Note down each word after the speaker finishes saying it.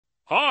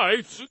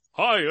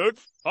Hired,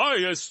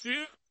 highest,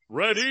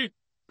 ready,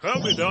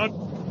 coming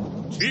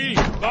on. T,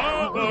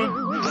 hired,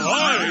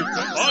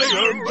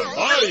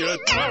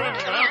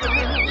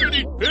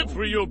 pretty pip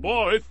for you,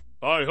 boys.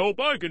 I hope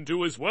I can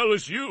do as well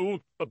as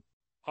you.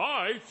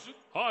 Hired,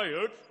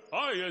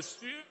 highest,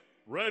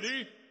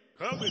 ready,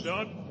 coming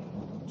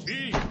on.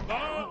 T,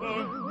 hired,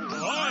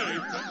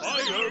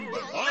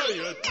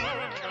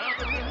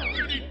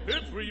 pretty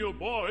pip for you,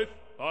 boys.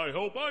 I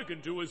hope I can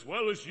do as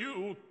well as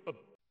you.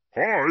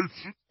 Hired,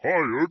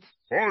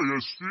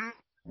 highest,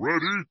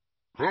 ready,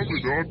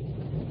 coming on.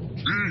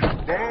 T,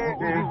 hired,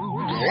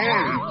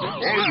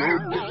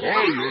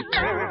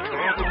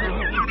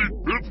 pretty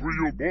pip for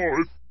you,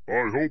 boys. I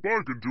hope I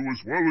can do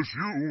as well as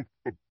you.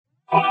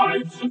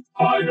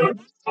 Hired,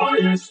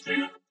 highest,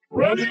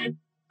 ready,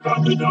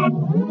 coming on.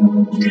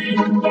 T,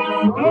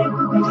 hired,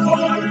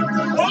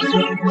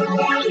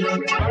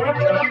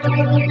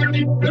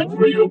 pretty pip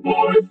for you,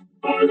 boys.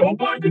 I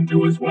hope I can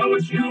do as well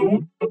as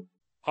you.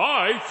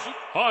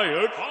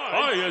 Hired,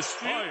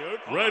 highest,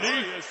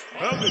 ready,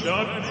 coming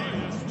on.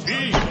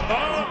 T,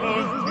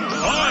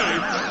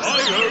 hired,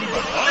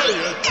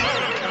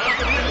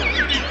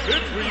 pretty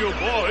pip for you,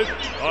 boys.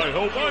 I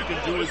hope I can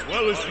do as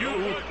well as you.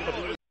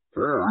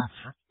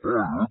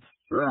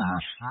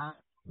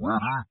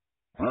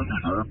 Hired,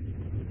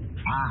 highest,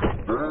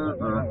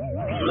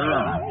 ready,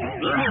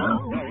 coming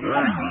on.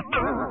 T,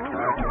 hired, pretty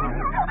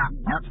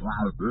pip for you,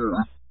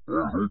 boys.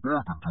 I hope I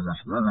can do as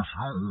well as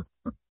you.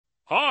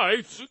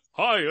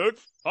 Hired,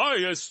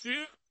 highest,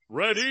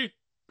 ready,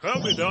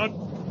 coming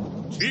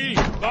on. T,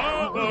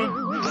 hired,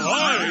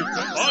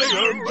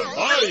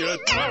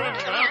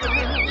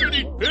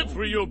 pretty pip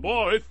for you,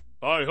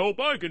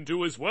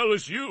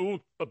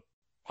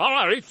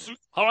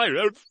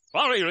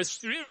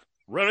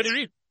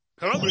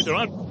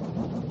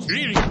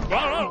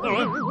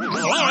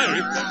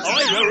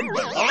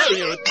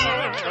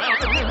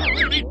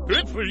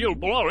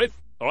 boys.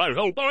 I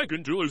hope I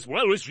can do as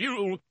well as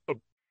you.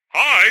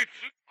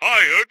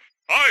 Hired,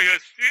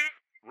 highest,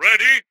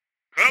 ready,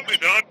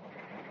 coming on.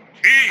 T,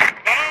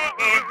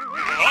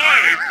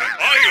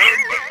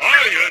 hired,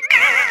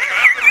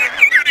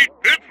 pretty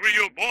pip for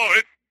you,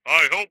 boys.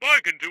 I hope I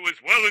can do as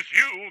well as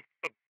you.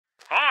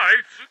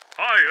 Hired,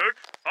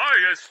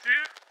 highest,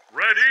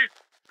 ready,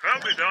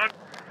 coming on.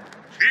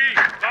 T,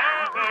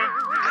 hired,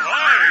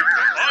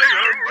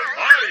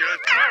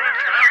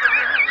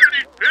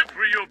 pretty pip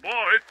for you,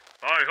 boys.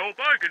 I hope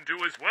I can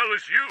do as well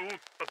as you.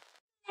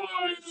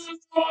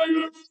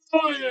 Hired,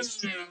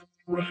 highest,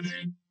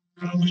 ready,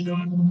 coming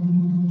on.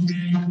 T,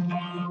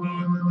 hired,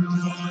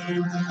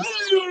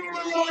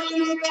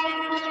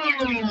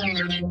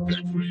 pretty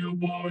pip for you,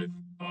 boys.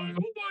 I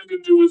hope I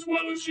can do as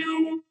well as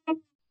you.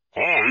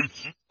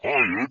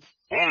 Hired,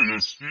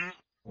 highest,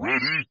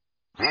 ready,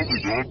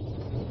 coming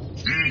on. T,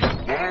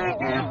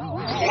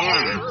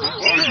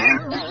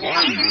 hired,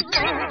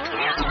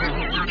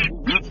 pretty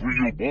pip for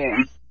you,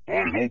 boys. I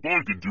hope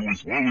I can do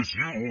as well as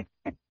you.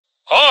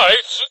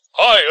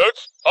 Hired,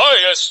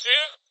 highest,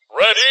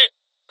 ready,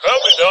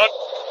 coming on.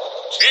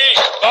 T,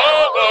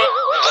 hired,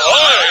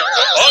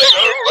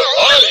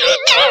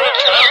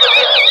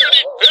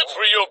 pretty pip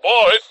for you,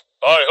 boys.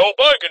 I hope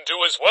I can do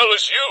as well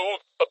as you.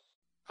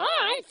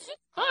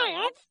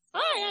 Hired,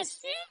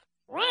 highest,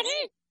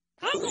 ready,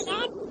 coming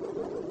on.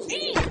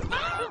 T,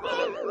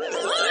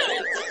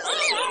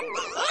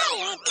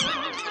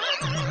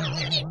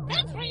 pretty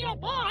pip for you,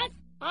 boys.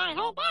 I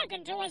hope I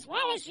can do as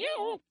well as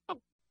you.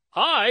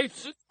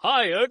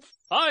 Hired,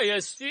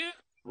 highest,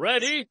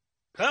 ready,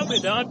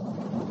 coming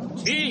on.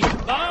 T,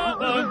 hired,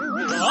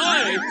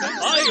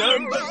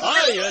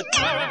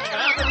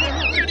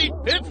 pretty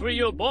pip for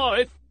you,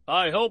 boys.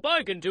 I hope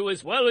I can do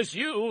as well as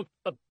you.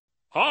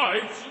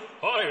 Hired,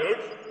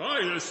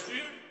 highest,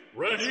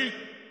 ready,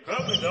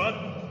 coming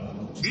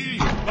on. T,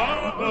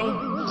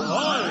 hired,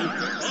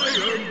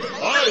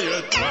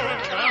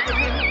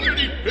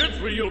 pretty pip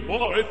for you,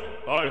 boys.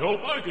 I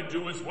hope I can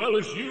do as well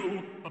as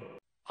you.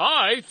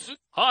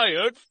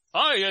 Hired,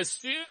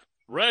 highest,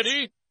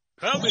 ready,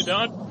 coming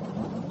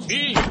on.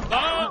 T,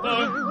 hired,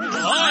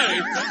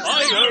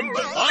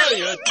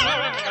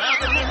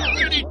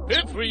 pretty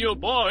pip for you,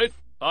 boys.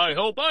 I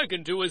hope I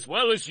can do as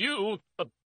well as you.